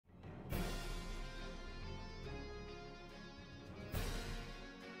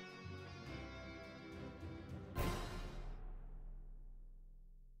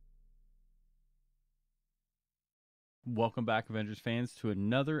Welcome back, Avengers fans, to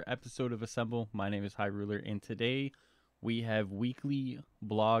another episode of Assemble. My name is High Ruler, and today we have weekly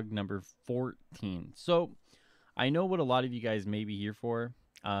blog number 14. So, I know what a lot of you guys may be here for,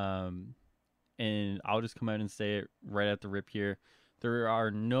 and I'll just come out and say it right at the rip here. There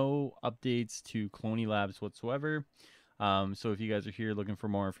are no updates to Cloney Labs whatsoever. So if you guys are here looking for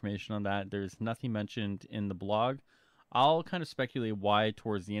more information on that, there's nothing mentioned in the blog. I'll kind of speculate why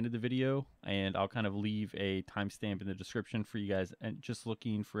towards the end of the video, and I'll kind of leave a timestamp in the description for you guys and just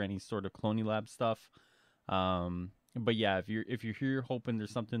looking for any sort of Cloney Lab stuff. But yeah, if you're here hoping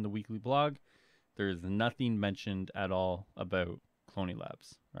there's something in the weekly blog, there's nothing mentioned at all about Cloney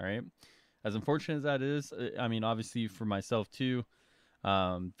Labs. All right. As unfortunate as that is, I mean, obviously for myself too,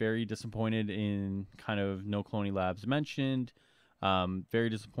 very disappointed in kind of no Cloney Labs mentioned. Very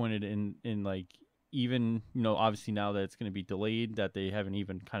disappointed in like, even, you know, obviously now that it's going to be delayed, that they haven't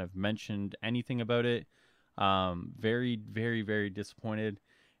even kind of mentioned anything about it. Very, very, very disappointed.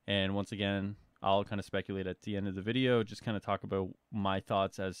 And once again, I'll kind of speculate at the end of the video, just kind of talk about my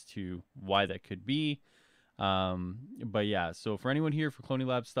thoughts as to why that could be. But yeah, so for anyone here for Cloney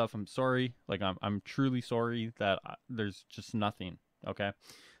Lab stuff, I'm sorry. Like, I'm truly sorry that there's just nothing. Okay.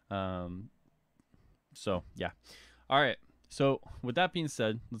 So yeah. All right. So with that being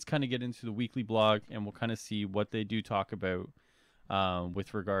said, let's kind of get into the weekly blog, and we'll kind of see what they do talk about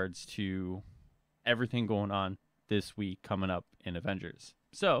with regards to everything going on this week coming up in Avengers.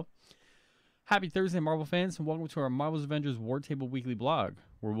 So happy Thursday, Marvel fans, and welcome to our Marvel's Avengers War Table weekly blog,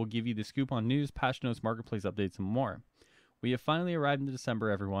 where we'll give you the scoop on news, patch notes, marketplace updates, and more. We have finally arrived in December,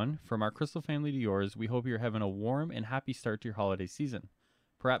 everyone. From our Crystal family to yours, we hope you're having a warm and happy start to your holiday season.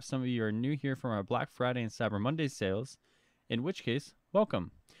 Perhaps some of you are new here from our Black Friday and Cyber Monday sales, in which case,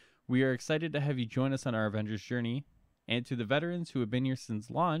 welcome. We are excited to have you join us on our Avengers journey, and to the veterans who have been here since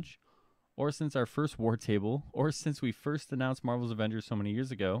launch, or since our first War Table, or since we first announced Marvel's Avengers so many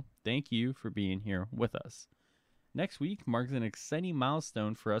years ago, thank you for being here with us. Next week marks an exciting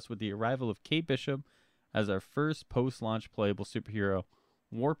milestone for us with the arrival of Kate Bishop as our first post-launch playable superhero,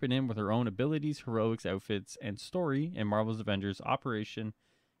 warping in with her own abilities, heroics, outfits, and story in Marvel's Avengers Operation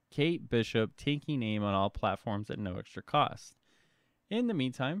Kate Bishop, taking aim on all platforms at no extra cost. In the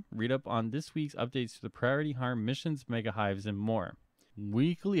meantime, read up on this week's updates to the Priority Harm missions, Mega Hives, and more.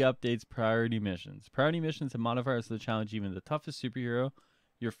 Weekly updates, Priority missions. Priority missions have modifiers to the challenge even the toughest superhero.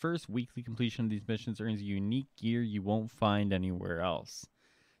 Your first weekly completion of these missions earns you unique gear you won't find anywhere else.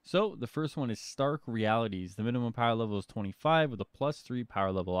 So, the first one is Stark Realities. The minimum power level is 25 with a +3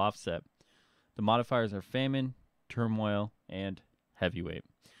 power level offset. The modifiers are Famine, Turmoil, and Heavyweight.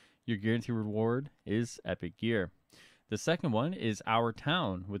 Your guaranteed reward is Epic Gear. The second one is Our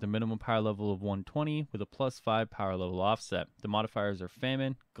Town with a minimum power level of 120 with a +5 power level offset. The modifiers are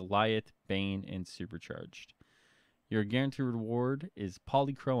Famine, Goliath, Bane, and Supercharged. Your guaranteed reward is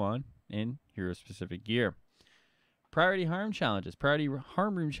Polychron and Hero Specific Gear. Priority Harm Challenges. Priority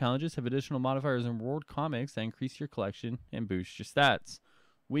Harm Room Challenges have additional modifiers and reward comics that increase your collection and boost your stats.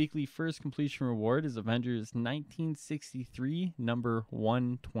 Weekly first completion reward is Avengers 1963, number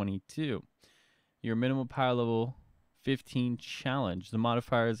 122. Your minimum power level 15 challenge. The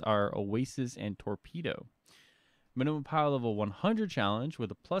modifiers are Oasis and Torpedo. Minimum power level 100 challenge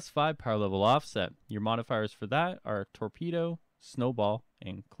with a +5 power level offset. Your modifiers for that are Torpedo, Snowball,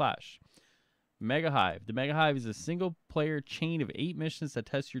 and Clash. Mega Hive. The Mega Hive is a single player chain of 8 missions that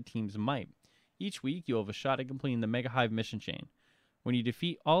test your team's might. Each week, you'll have a shot at completing the Mega Hive mission chain. When you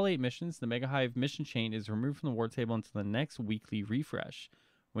defeat all 8 missions, the Mega Hive mission chain is removed from the war table until the next weekly refresh,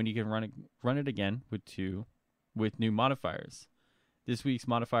 when you can run it again with new modifiers. This week's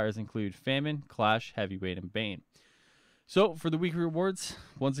modifiers include Famine, Clash, Heavyweight, and Bane. So for the weekly rewards,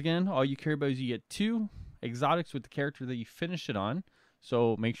 once again, all you care about is you get 2 exotics with the character that you finish it on.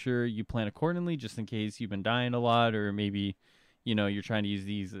 So make sure you plan accordingly, just in case you've been dying a lot, or maybe, you know, you're trying to use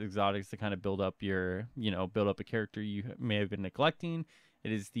these exotics to kind of build up your, build up a character you may have been neglecting.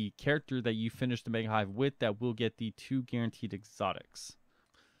 It is the character that you finish the Mega Hive with that will get the 2 guaranteed exotics.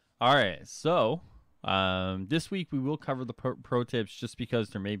 All right, so this week we will cover the pro tips, just because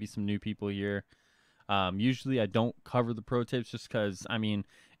there may be some new people here. Usually I don't cover the pro tips just because, I mean,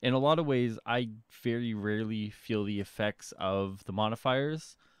 in a lot of ways, I very rarely feel the effects of the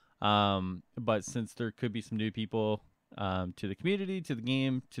modifiers. But since there could be some new people to the community, to the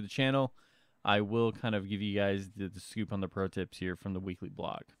game, to the channel, I will kind of give you guys the scoop on the pro tips here from the weekly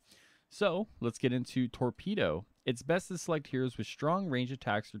blog. So let's get into Torpedo. It's best to select heroes with strong range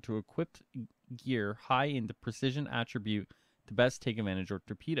attacks or to equipped gear high in the precision attribute to best take advantage of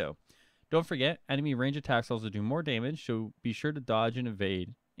Torpedo. Don't forget, enemy range attacks also do more damage, so be sure to dodge and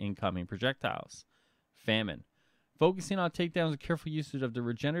evade incoming projectiles. Famine. Focusing on takedowns and careful usage of the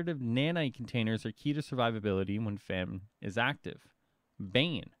regenerative nanite containers are key to survivability when Famine is active.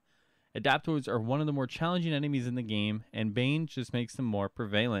 Bane. Adaptoids are one of the more challenging enemies in the game, and Bane just makes them more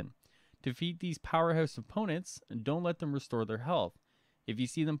prevalent. Defeat these powerhouse opponents and don't let them restore their health. If you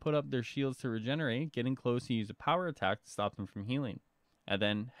see them put up their shields to regenerate, get in close and use a power attack to stop them from healing. And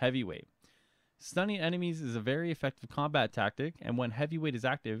then Heavyweight. Stunning enemies is a very effective combat tactic, and when Heavyweight is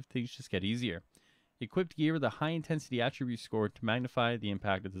active, things just get easier. Equipped gear with a high intensity attribute score to magnify the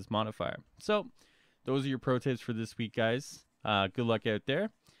impact of this modifier. So, those are your pro tips for this week, guys. Good luck out there.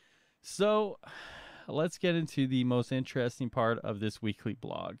 So, let's get into the most interesting part of this weekly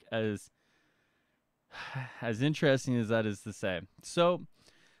blog, as interesting as that is to say. So,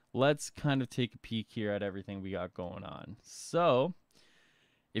 let's kind of take a peek here at everything we got going on. So,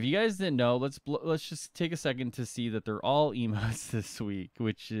 if you guys didn't know, let's just take a second to see that they're all emotes this week,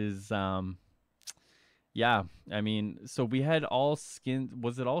 which is yeah, I mean, so we had all skins.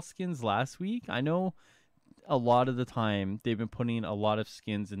 Was it all skins last week? I know a lot of the time they've been putting a lot of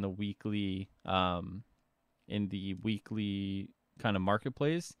skins in the weekly kind of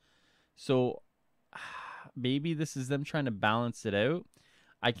marketplace. So maybe this is them trying to balance it out.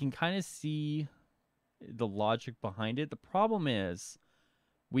 I can kind of see the logic behind it. The problem is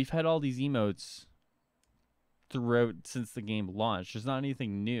we've had all these emotes throughout since the game launched. There's not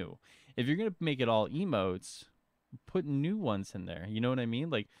anything new. If you're gonna make it all emotes, put new ones in there. You know what I mean?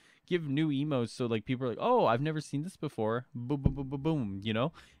 Like, give new emotes so like people are like, oh, I've never seen this before. Boom, boom, boom, boom, boom. You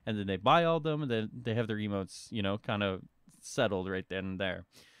know, and then they buy all of them, and then they have their emotes, you know, kind of settled right then and there.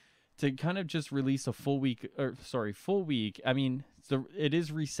 To kind of just release a full week. I mean, so it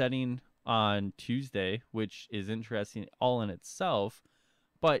is resetting on Tuesday, which is interesting all in itself.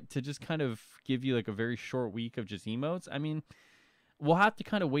 But to just kind of give you like a very short week of just emotes, I mean, we'll have to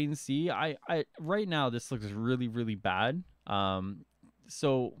kind of wait and see. I right now this looks really, really bad.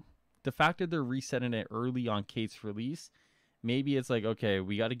 So the fact that they're resetting it early on Kate's release, maybe it's like, okay,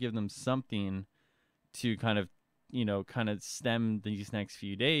 we got to give them something to kind of, you know, kind of stem these next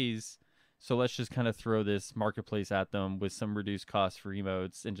few days. So let's just kind of throw this marketplace at them with some reduced costs for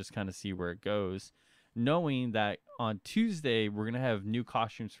emotes and just kind of see where it goes, knowing that on Tuesday we're gonna have new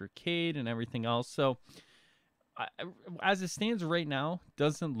costumes for Cade and everything else. So as it stands right now,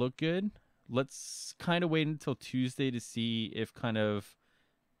 doesn't look good. Let's kind of wait until Tuesday to see if kind of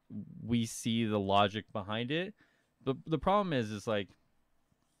we see the logic behind it. But the problem is like,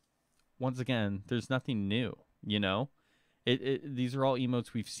 once again, there's nothing new, you know. These are all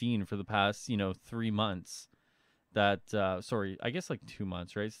emotes we've seen for the past, you know, 3 months. That I guess like 2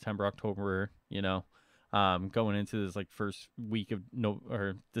 months, right? September, October, you know. Going into this like first week of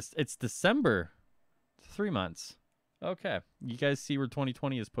it's December. 3 months. Okay, you guys see where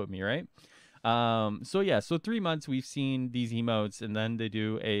 2020 has put me, right? So 3 months we've seen these emotes, and then they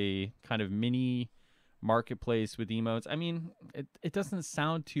do a kind of mini marketplace with emotes. I mean, it doesn't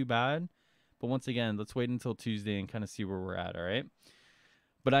sound too bad, but once again, let's wait until Tuesday and kind of see where we're at. All right.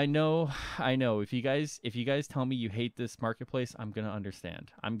 But I know. If you guys tell me you hate this marketplace, I'm gonna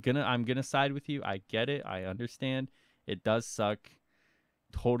understand. I'm gonna side with you. I get it. I understand. It does suck.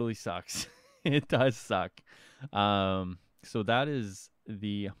 Totally sucks. It does suck. So that is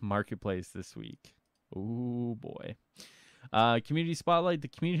the marketplace this week. Oh boy. Community Spotlight, the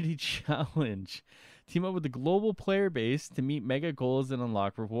Community Challenge. Team up with the global player base to meet mega goals and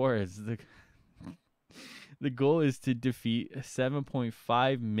unlock rewards. The goal is to defeat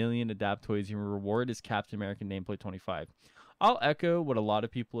 7.5 million Adaptoids. Your reward is Captain America nameplate 25. I'll echo what a lot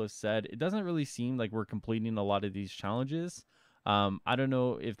of people have said. It doesn't really seem like we're completing a lot of these challenges. I don't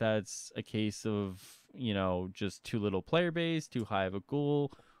know if that's a case of, you know, just too little player base, too high of a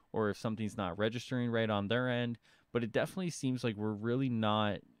goal, or if something's not registering right on their end. But it definitely seems like we're really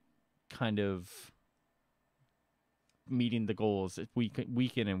not kind of meeting the goals week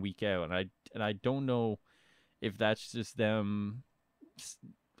in and week out. And I don't know if that's just them.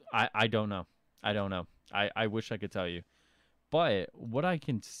 I don't know. I wish I could tell you. But what I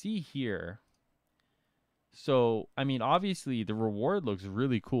can see here, so I mean, obviously the reward looks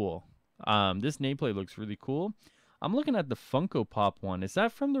really cool. This nameplate looks really cool. I'm looking at the Funko Pop one. Is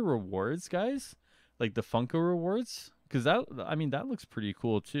that from the rewards, guys? Like the Funko rewards? Because that looks pretty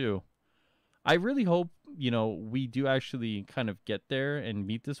cool too. I really hope, you know, we do actually kind of get there and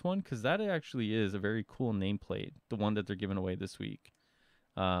meet this one, because that actually is a very cool nameplate, the one that they're giving away this week.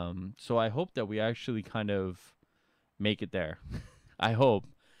 So I hope that we actually kind of make it there. I hope.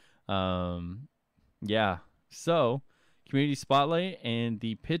 Yeah. So, Community Spotlight, and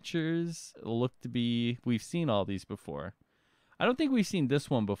the pictures look to be, we've seen all these before. I don't think we've seen this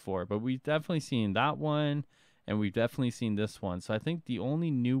one before, but we've definitely seen that one, and we've definitely seen this one. So I think the only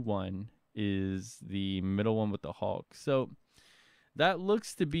new one is the middle one with the Hulk. So that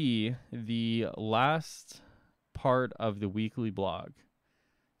looks to be the last part of the weekly blog.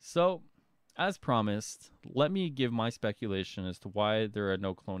 So, as promised, let me give my speculation as to why there are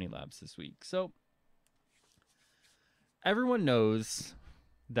no cloning labs this week. So, everyone knows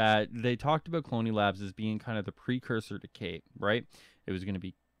that they talked about cloning labs as being kind of the precursor to Kate, right? It was going to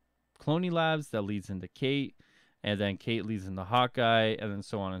be cloning labs that leads into Kate, and then Kate leads into Hawkeye, and then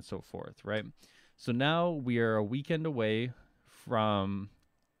so on and so forth, right? So now we are a weekend away from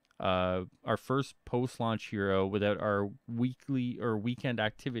our first post-launch hero without our weekly or weekend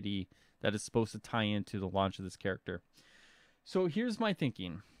activity that is supposed to tie into the launch of this character. So here's my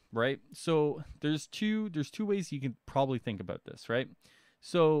thinking, right? So there's two ways you can probably think about this, right?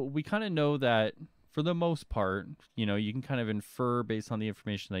 So we kind of know that for the most part, you can kind of infer based on the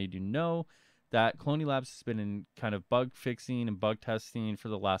information that you do know that Cloning Labs has been in kind of bug fixing and bug testing for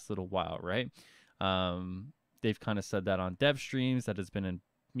the last little while, right? They've kind of said that on dev streams that it's been in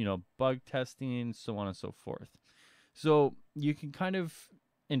bug testing, so on and so forth. So you can kind of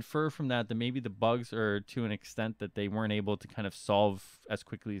infer from that maybe the bugs are to an extent that they weren't able to kind of solve as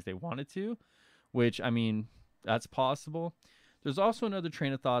quickly as they wanted to, which, I mean, that's possible. There's also another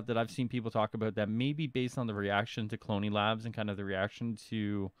train of thought that I've seen people talk about that maybe based on the reaction to Cloning Labs and kind of the reaction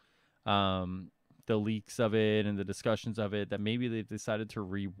to the leaks of it and the discussions of it, that maybe they've decided to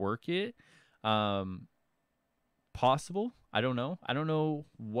rework it. Possible. I don't know. I don't know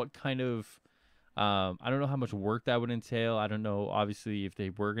what kind of I don't know how much work that would entail. I don't know, obviously, if they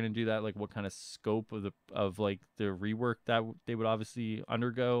were going to do that, like what kind of scope of like the rework that they would obviously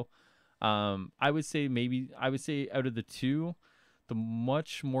undergo. I would say out of the two, the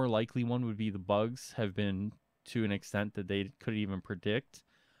much more likely one would be the bugs have been to an extent that they couldn't even predict.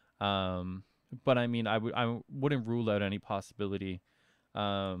 But I mean, I wouldn't rule out any possibility.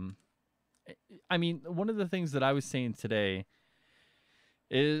 I mean, one of the things that I was saying today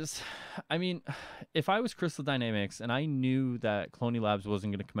is, I mean, if I was Crystal Dynamics and I knew that Cloning Labs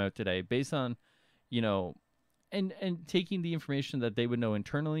wasn't going to come out today, based on, and taking the information that they would know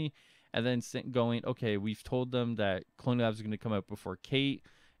internally, and then going, okay, we've told them that Cloning Labs is going to come out before Kate,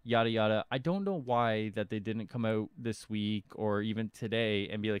 yada yada. I don't know why that they didn't come out this week or even today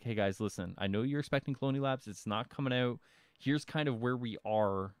and be like, hey guys, listen, I know you're expecting Cloning Labs, it's not coming out. Here's kind of where we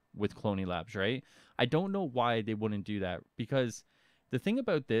are with Cloning Labs, right? I don't know why they wouldn't do that, because the thing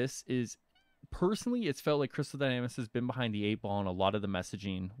about this is, personally, it's felt like Crystal Dynamics has been behind the eight ball on a lot of the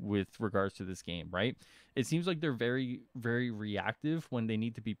messaging with regards to this game, right? It seems like they're very, very reactive when they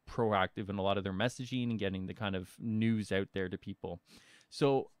need to be proactive in a lot of their messaging and getting the kind of news out there to people.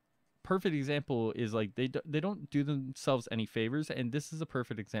 So, perfect example is like they don't do themselves any favors, and this is a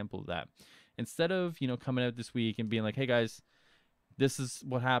perfect example of that. Instead of coming out this week and being like, hey guys, this is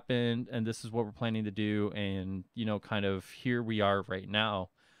what happened and this is what we're planning to do, and kind of here we are right now.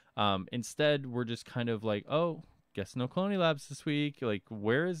 Instead, we're just kind of like, oh, guess no Cloning Labs this week. Like,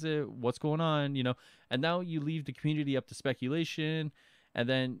 where is it? What's going on? And now you leave the community up to speculation, and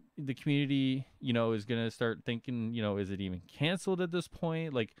then the community, is gonna start thinking, is it even canceled at this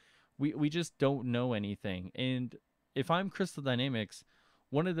point? Like, we just don't know anything. And if I'm Crystal Dynamics,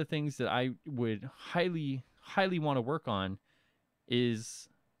 one of the things that I would highly, highly want to work on is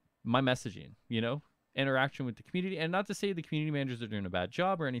my messaging, interaction with the community. And not to say the community managers are doing a bad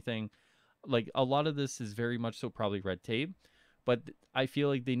job or anything. Like, a lot of this is very much so probably red tape, but I feel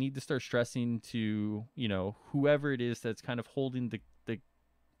like they need to start stressing to, whoever it is that's kind of holding the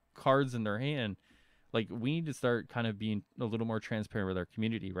cards in their hand. Like, we need to start kind of being a little more transparent with our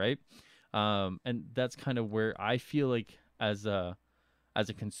community, right? And that's kind of where I feel like as a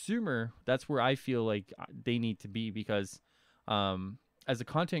consumer, that's where I feel like they need to be, because as a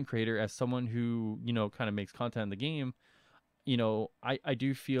content creator, as someone who kind of makes content in the game, I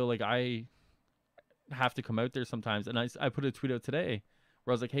do feel like I have to come out there sometimes. And I put a tweet out today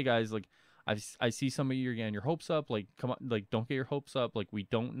where I was like, hey guys, like, I see some of you are getting your hopes up. Like, come on, like, don't get your hopes up. Like, we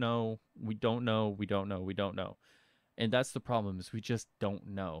don't know. And that's the problem, is we just don't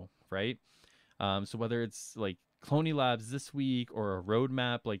know, right? So whether it's like Cloning Labs this week or a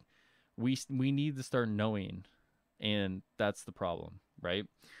roadmap, like, we need to start knowing, and that's the problem, right?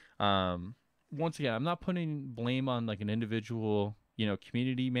 Once again, I'm not putting blame on like an individual,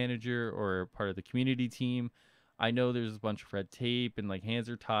 community manager or part of the community team. I know there's a bunch of red tape and like hands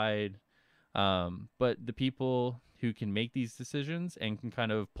are tied, but the people who can make these decisions and can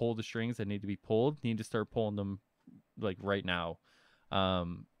kind of pull the strings that need to be pulled need to start pulling them like right now,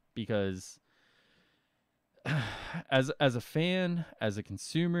 because as a fan, as a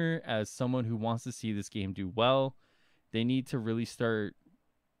consumer, as someone who wants to see this game do well, they need to really start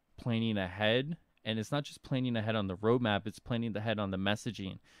planning ahead. And it's not just planning ahead on the roadmap, it's planning ahead on the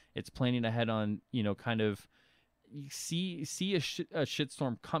messaging. It's planning ahead on, kind of see a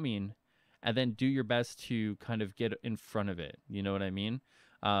shitstorm coming, and then do your best to kind of get in front of it. You know what I mean?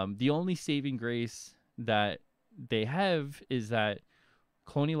 The only saving grace that they have is that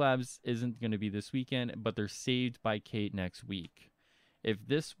Cloney Labs isn't going to be this weekend, but they're saved by Kate next week. If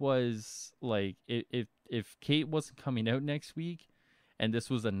this was like if Kate wasn't coming out next week, and this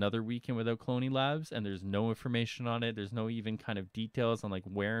was another weekend without Cloney Labs, and there's no information on it, there's no even kind of details on like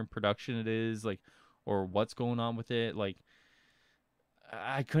where in production it is, like, or what's going on with it, like,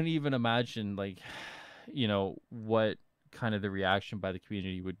 I couldn't even imagine, like, what kind of the reaction by the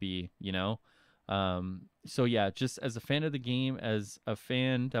community would be, so yeah, just as a fan of the game, as a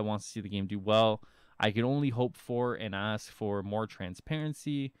fan that wants to see the game do well, I can only hope for and ask for more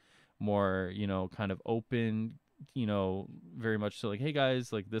transparency, more, kind of open, very much so, like, hey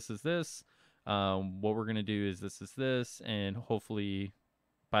guys, like, this is this, what we're gonna do is this, and hopefully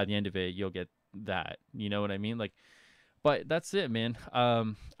by the end of it you'll get that, you know what I mean? Like, but that's it, man.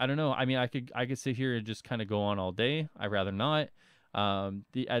 I don't know. I mean, I could sit here and just kind of go on all day. I'd rather not. At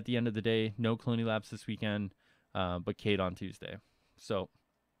the end of the day, no Cloney Labs this weekend, but Kate on Tuesday. So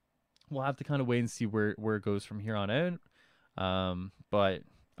we'll have to kind of wait and see where it goes from here on out. But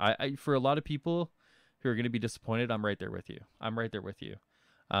I for a lot of people who are going to be disappointed, I'm right there with you.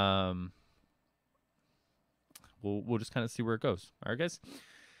 We'll just kind of see where it goes. All right, guys.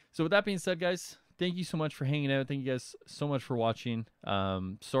 So with that being said, guys, thank you so much for hanging out. Thank you guys so much for watching.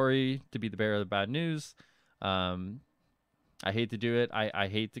 Sorry to be the bearer of the bad news. I hate to do it. I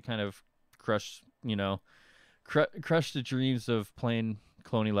hate to kind of crush the dreams of playing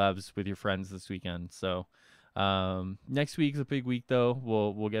Cloney Labs with your friends this weekend. So next week is a big week, though.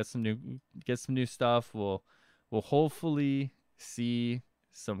 We'll get some new stuff. We'll hopefully see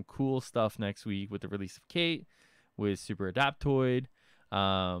some cool stuff next week with the release of Kate, with Super Adaptoid.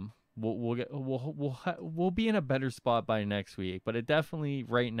 We'll be in a better spot by next week, but it definitely,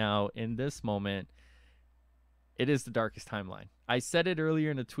 right now in this moment, it is the darkest timeline. I said it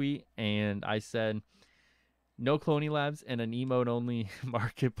earlier in a tweet, and I said no Cloney Labs and an emote only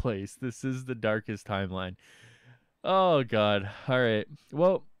marketplace. This is the darkest timeline. Oh god. All right,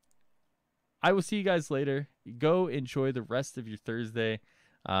 well, I will see you guys later. Go enjoy the rest of your Thursday,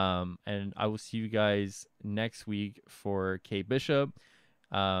 and I will see you guys next week for K Bishop.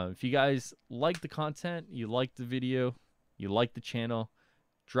 If you guys like the content, you like the video, you like the channel,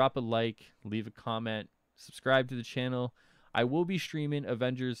 drop a like, leave a comment, subscribe to the channel. I will be streaming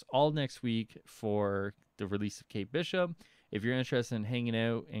Avengers all next week for the release of Kate Bishop. If you're interested in hanging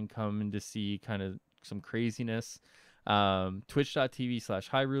out and coming to see kind of some craziness,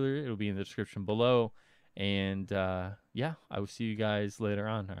 twitch.tv/highruler. It'll be in the description below. And yeah, I will see you guys later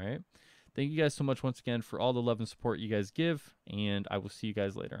on. All right. Thank you guys so much once again for all the love and support you guys give, and I will see you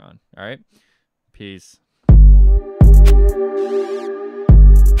guys later on. All right. Peace.